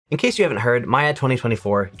In case you haven't heard, Maya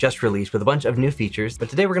 2024 just released with a bunch of new features, but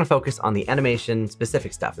today we're going to focus on the animation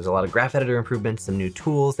specific stuff. There's a lot of graph editor improvements, some new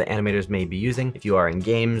tools that animators may be using. If you are in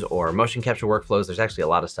games or motion capture workflows, there's actually a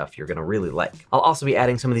lot of stuff you're going to really like. I'll also be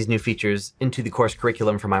adding some of these new features into the course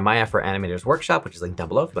curriculum for my Maya for Animators workshop, which is linked down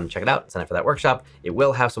below. If you want to check it out, sign up for that workshop. It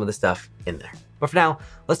will have some of this stuff in there. But for now,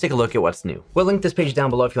 let's take a look at what's new. We'll link this page down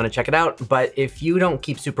below if you want to check it out, but if you don't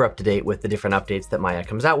keep super up to date with the different updates that Maya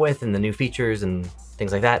comes out with and the new features and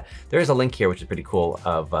things like that, there is a link here, which is pretty cool,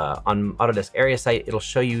 of on Autodesk area site. It'll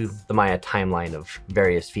show you the Maya timeline of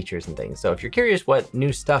various features and things. So if you're curious what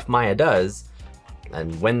new stuff Maya does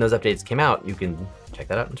and when those updates came out, you can check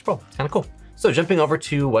that out and scroll. It's kind of cool. So jumping over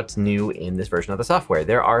to what's new in this version of the software,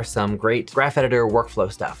 there are some great graph editor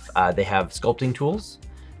workflow stuff. They have sculpting tools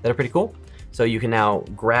that are pretty cool. So you can now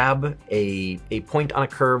grab a point on a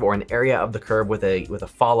curve or an area of the curve with a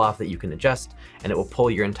fall off that you can adjust, and it will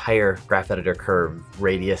pull your entire graph editor curve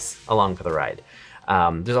radius along for the ride.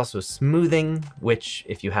 There's also smoothing, which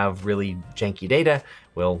if you have really janky data,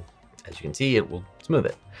 will, as you can see, it will smooth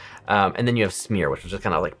it. And then you have smear, which will just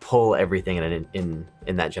kind of like pull everything in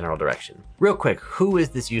that general direction. Real quick, who is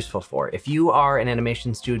this useful for? If you are an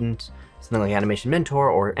animation student, something like Animation Mentor,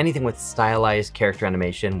 or anything with stylized character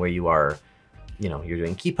animation where you are, you're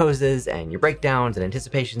doing key poses and your breakdowns and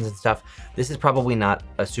anticipations and stuff, this is probably not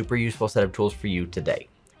a super useful set of tools for you today.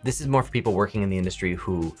 This is more for people working in the industry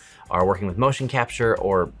who are working with motion capture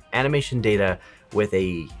or animation data with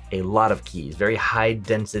a lot of keys, very high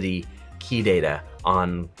density key data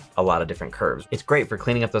on a lot of different curves. It's great for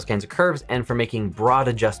cleaning up those kinds of curves and for making broad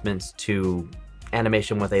adjustments to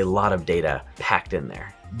animation with a lot of data packed in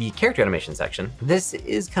there. The character animation section, this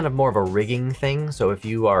is kind of more of a rigging thing. So if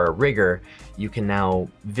you are a rigger, you can now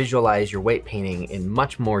visualize your weight painting in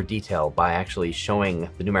much more detail by actually showing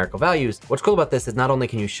the numerical values. What's cool about this is not only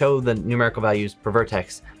can you show the numerical values per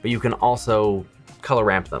vertex, but you can also color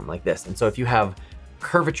ramp them like this. And so if you have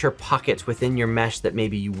curvature pockets within your mesh that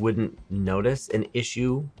maybe you wouldn't notice an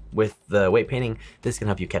issue with the weight painting, this can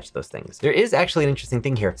help you catch those things. There is actually an interesting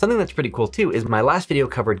thing here. Something that's pretty cool too is my last video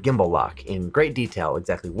covered gimbal lock in great detail,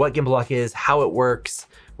 exactly what gimbal lock is, how it works,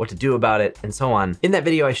 what to do about it, and so on. In that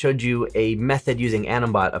video, I showed you a method using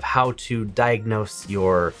Animbot of how to diagnose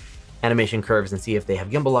your animation curves and see if they have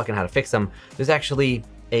gimbal lock and how to fix them. There's actually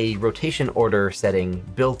a rotation order setting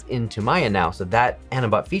built into Maya now, so that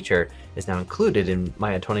Animbot feature is now included in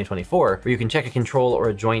Maya 2024, where you can check a control or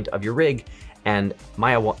a joint of your rig, and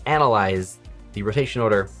Maya will analyze the rotation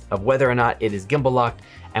order of whether or not it is gimbal locked,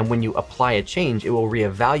 and when you apply a change, it will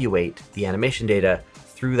reevaluate the animation data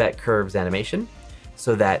through that curve's animation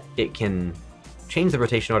so that it can change the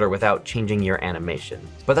rotation order without changing your animation.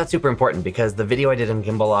 But that's super important because the video I did on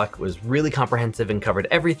gimbal lock was really comprehensive and covered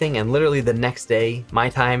everything, and literally the next day, my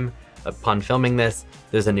time, upon filming this,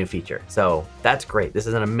 there's a new feature. So that's great. This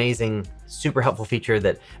is an amazing, super helpful feature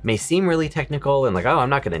that may seem really technical and like, oh, I'm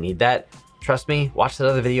not gonna need that. Trust me, watch that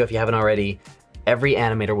other video if you haven't already. Every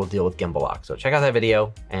animator will deal with gimbal lock. So check out that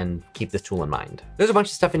video and keep this tool in mind. There's a bunch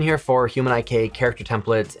of stuff in here for human IK, character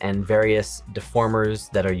templates, and various deformers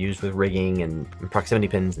that are used with rigging and proximity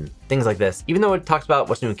pins and things like this. Even though it talks about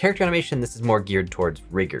what's new in character animation, this is more geared towards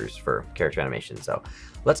riggers for character animation. So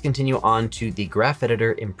let's continue on to the graph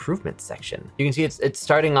editor improvements section. You can see it's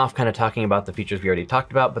starting off kind of talking about the features we already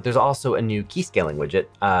talked about, but there's also a new key scaling widget.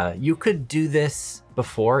 You could do this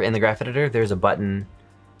before in the graph editor. There's a button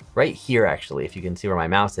right here, actually, if you can see where my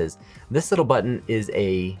mouse is. This little button is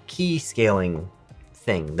a key scaling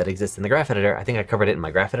thing that exists in the graph editor. I think I covered it in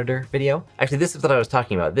my graph editor video. Actually, this is what I was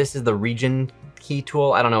talking about. This is the region key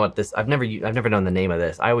tool. I don't know what this, I've never known the name of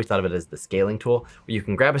this. I always thought of it as the scaling tool, where you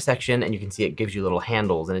can grab a section and you can see it gives you little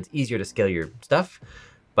handles and it's easier to scale your stuff,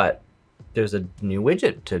 but there's a new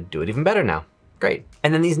widget to do it even better now. Great.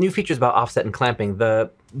 And then these new features about offset and clamping, the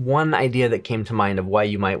one idea that came to mind of why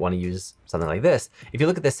you might want to use something like this, if you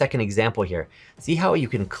look at the second example here, see how you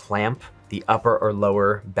can clamp the upper or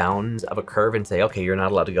lower bounds of a curve and say, okay, you're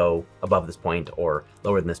not allowed to go above this point or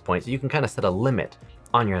lower than this point. So you can kind of set a limit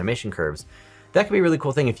on your animation curves. That could be a really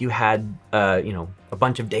cool thing if you had, a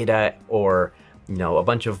bunch of data or, a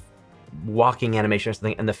bunch of walking animation or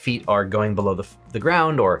something, and the feet are going below the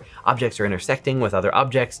ground, or objects are intersecting with other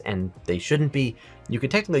objects and they shouldn't be. You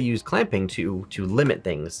could technically use clamping to limit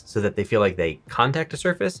things so that they feel like they contact a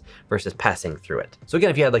surface versus passing through it. So again,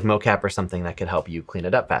 if you had like mocap or something, that could help you clean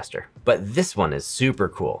it up faster. But this one is super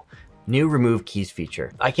cool. New remove keys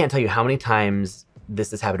feature. I can't tell you how many times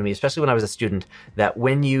this has happened to me, especially when I was a student, that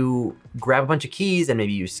when you grab a bunch of keys and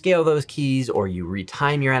maybe you scale those keys or you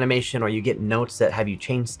retime your animation or you get notes that have you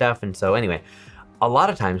change stuff. And so anyway, a lot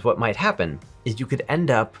of times what might happen is you could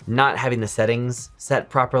end up not having the settings set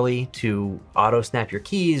properly to auto snap your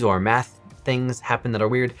keys, or math things happen that are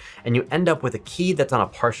weird, and you end up with a key that's on a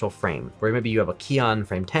partial frame, where maybe you have a key on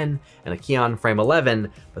frame 10 and a key on frame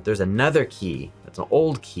 11, but there's another key that's an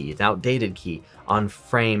old key, it's an outdated key on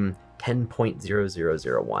frame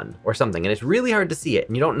 10.0001 or something, and it's really hard to see it,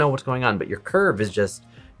 and you don't know what's going on, but your curve is just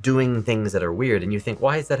doing things that are weird, and you think,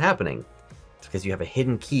 why is that happening? It's because you have a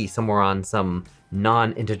hidden key somewhere on some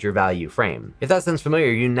non-integer value frame. If that sounds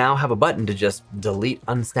familiar, you now have a button to just delete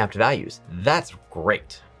unsnapped values. That's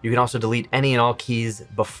great. You can also delete any and all keys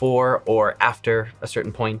before or after a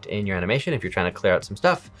certain point in your animation if you're trying to clear out some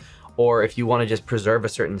stuff, or if you want to just preserve a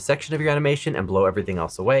certain section of your animation and blow everything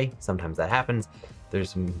else away. Sometimes that happens. There's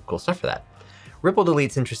some cool stuff for that. Ripple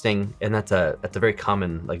delete's interesting, and that's a very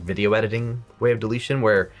common like video editing way of deletion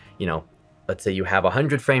where, you know, let's say you have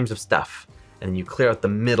 100 frames of stuff and you clear out the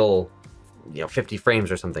middle, 50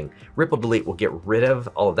 frames or something. Ripple delete will get rid of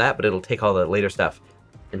all of that, but it'll take all the later stuff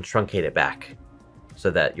and truncate it back, so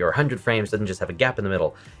that your 100 frames doesn't just have a gap in the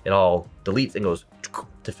middle. It all deletes and goes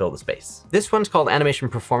to fill the space. This one's called Animation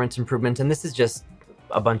Performance Improvement, and this is just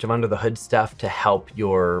a bunch of under the hood stuff to help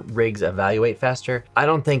your rigs evaluate faster. I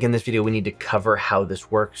don't think in this video we need to cover how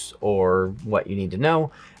this works or what you need to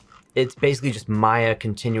know. It's basically just Maya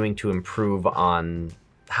continuing to improve on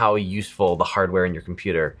how useful the hardware in your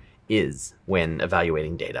computer is when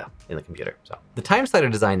evaluating data in the computer. So the time slider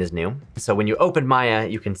design is new. So when you open Maya,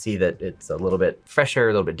 you can see that it's a little bit fresher,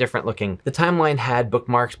 a little bit different looking. The timeline had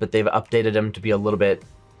bookmarks, but they've updated them to be a little bit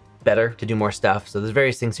better, to do more stuff. So there's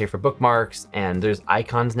various things here for bookmarks, and there's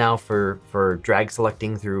icons now for drag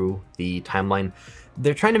selecting through the timeline.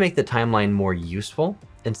 They're trying to make the timeline more useful.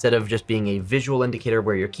 Instead of just being a visual indicator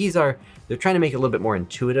where your keys are, they're trying to make it a little bit more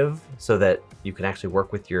intuitive so that you can actually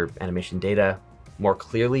work with your animation data more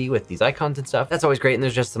clearly with these icons and stuff. That's always great, and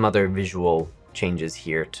there's just some other visual changes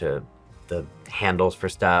here to the handles for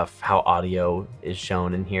stuff, how audio is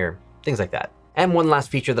shown in here, things like that. And one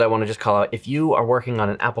last feature that I want to just call out, if you are working on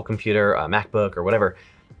an Apple computer, a MacBook or whatever,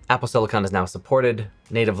 Apple Silicon is now supported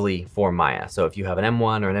natively for Maya. So if you have an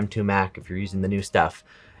M1 or an M2 Mac, if you're using the new stuff,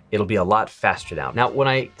 it'll be a lot faster now. Now, when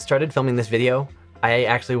I started filming this video, I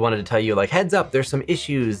actually wanted to tell you, like, heads up, there's some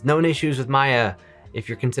issues, known issues with Maya. If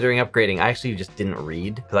you're considering upgrading, I actually just didn't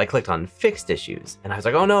read because I clicked on fixed issues and I was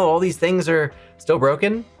like, oh no, all these things are still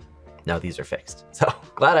broken. No, these are fixed. So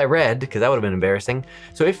glad I read, because that would have been embarrassing.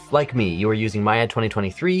 So if, like me, you are using Maya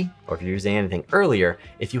 2023, or if you're using anything earlier,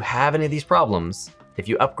 if you have any of these problems, if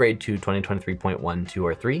you upgrade to 2023.1, 2,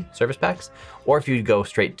 or 3 service packs, or if you go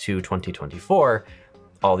straight to 2024,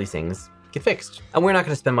 all these things get fixed. And we're not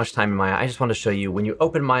gonna spend much time in Maya. I just want to show you, when you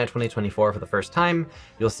open Maya 2024 for the first time,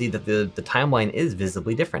 you'll see that the timeline is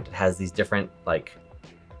visibly different. It has these different, like,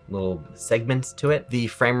 little segments to it. The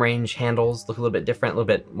frame range handles look a little bit different, a little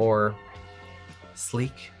bit more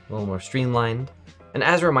sleek, a little more streamlined. And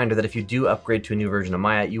as a reminder that if you do upgrade to a new version of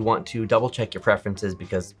Maya, you want to double check your preferences,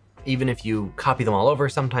 because even if you copy them all over,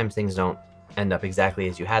 sometimes things don't end up exactly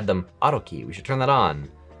as you had them. Auto key, we should turn that on.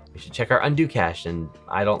 We should check our undo cache, and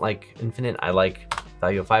I don't like infinite, I like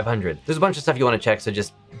value of 500. There's a bunch of stuff you want to check, so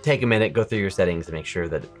just take a minute, go through your settings and make sure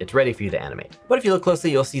that it's ready for you to animate. But if you look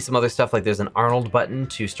closely, you'll see some other stuff, like there's an Arnold button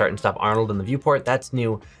to start and stop Arnold in the viewport. That's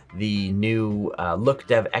new. The new Look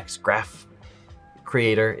Dev X Graph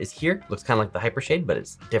creator is here. Looks kind of like the Hypershade, but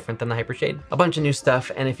it's different than the Hypershade. A bunch of new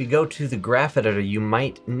stuff, and if you go to the graph editor, you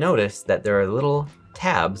might notice that there are little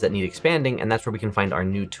tabs that need expanding, and that's where we can find our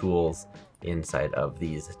new tools inside of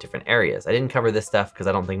these different areas. I didn't cover this stuff because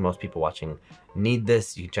I don't think most people watching need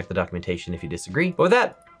this. You can check the documentation if you disagree. But with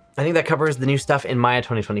that, I think that covers the new stuff in Maya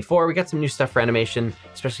 2024. We got some new stuff for animation,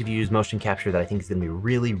 especially if you use motion capture, that I think is gonna be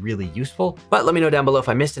really, really useful. But let me know down below if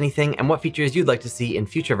I missed anything and what features you'd like to see in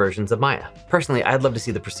future versions of Maya. Personally, I'd love to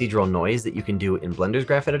see the procedural noise that you can do in Blender's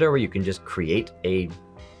graph editor, where you can just create a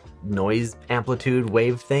noise amplitude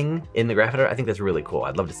wave thing in the graph editor. I think that's really cool.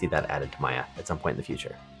 I'd love to see that added to Maya at some point in the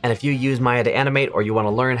future. And if you use Maya to animate, or you want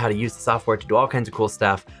to learn how to use the software to do all kinds of cool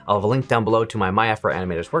stuff, I'll have a link down below to my Maya for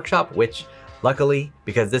Animators workshop, which luckily,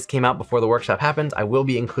 because this came out before the workshop happened, I will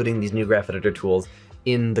be including these new graph editor tools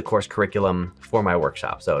in the course curriculum for my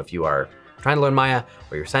workshop. So if you are trying to learn Maya,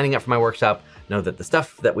 or you're signing up for my workshop, know that the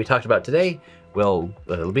stuff that we talked about today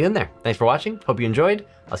it'll be in there. Thanks for watching. Hope you enjoyed.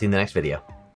 I'll see you in the next video.